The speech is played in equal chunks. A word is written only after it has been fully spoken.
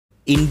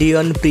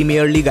Indian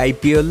Premier League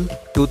IPL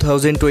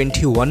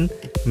 2021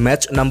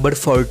 match number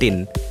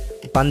 14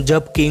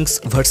 Punjab Kings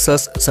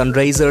vs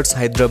Sunrisers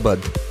Hyderabad.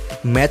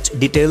 Match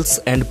details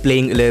and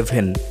playing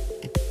 11.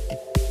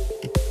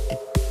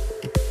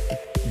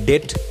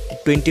 Date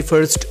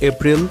 21st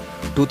April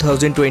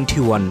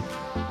 2021.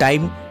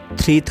 Time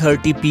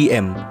 3:30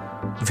 PM.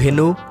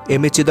 Venue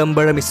M. A.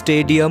 Chidambaram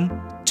Stadium,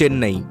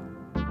 Chennai.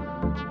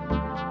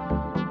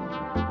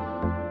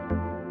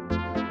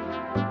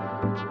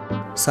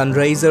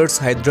 Sunrisers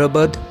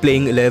Hyderabad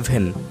playing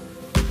 11.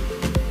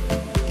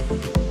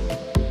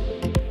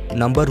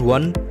 Number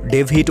 1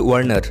 David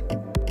Warner.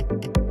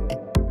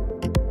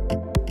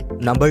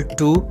 Number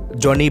 2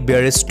 Jonny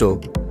Bairstow.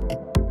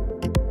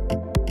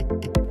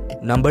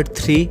 Number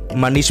 3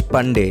 Manish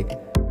Pandey.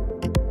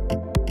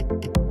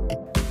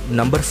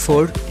 Number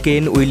 4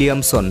 Kane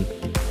Williamson.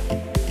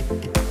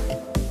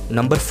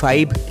 Number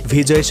 5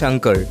 Vijay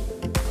Shankar.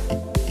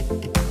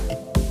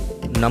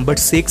 Number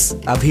 6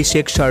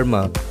 Abhishek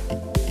Sharma.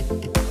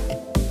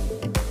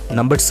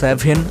 Number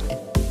 7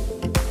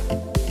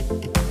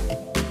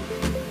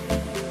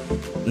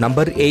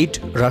 Number 8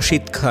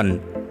 Rashid Khan.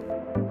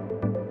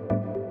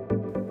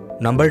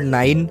 Number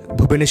 9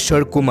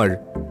 Bhubaneswar Kumar.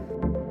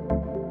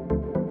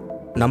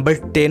 Number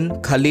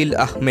 10 Khalil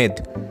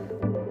Ahmed.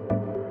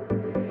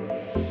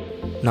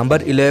 Number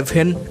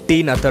 11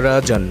 T.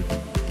 Natarajan.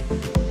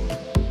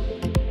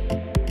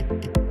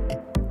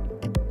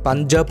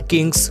 Punjab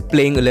Kings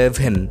playing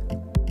 11.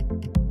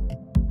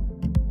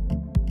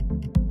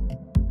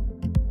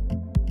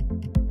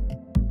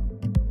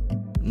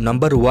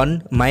 Number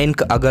 1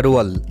 Mayank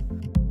Agarwal.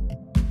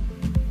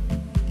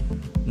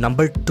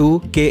 Number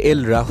 2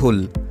 KL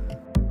Rahul.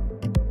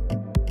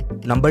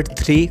 Number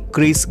 3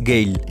 Chris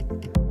Gayle.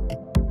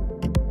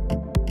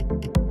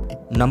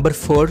 Number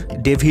 4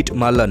 David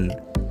Malan.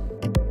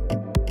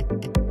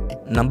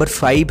 Number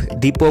 5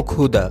 Deepak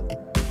Huda.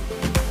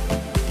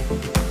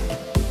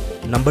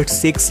 Number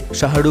 6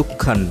 Shah Rukh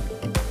Khan.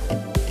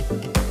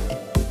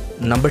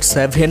 Number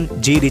 7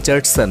 G.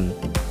 Richardson.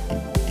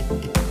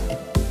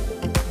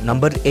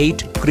 Number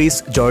 8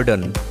 Chris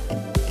Jordan.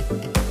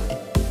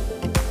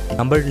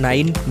 Number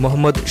 9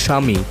 Mohammad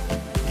Shami.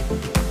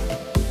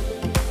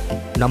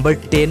 Number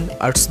 10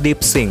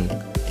 Arshdeep Singh.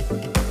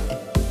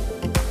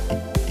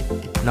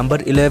 Number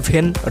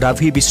 11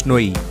 Ravi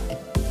Bishnoi.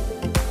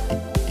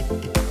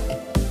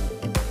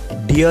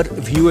 Dear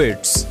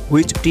viewers,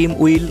 which team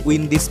will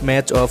win this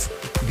match of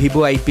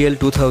VIVO IPL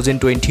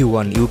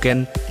 2021? You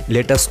can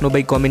let us know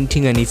by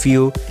commenting, and if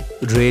you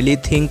really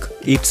think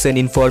it's an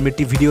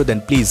informative video,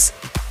 then please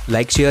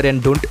like, share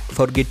and don't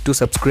forget to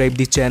subscribe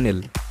the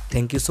channel.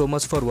 Thank you so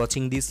much for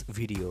watching this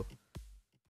video.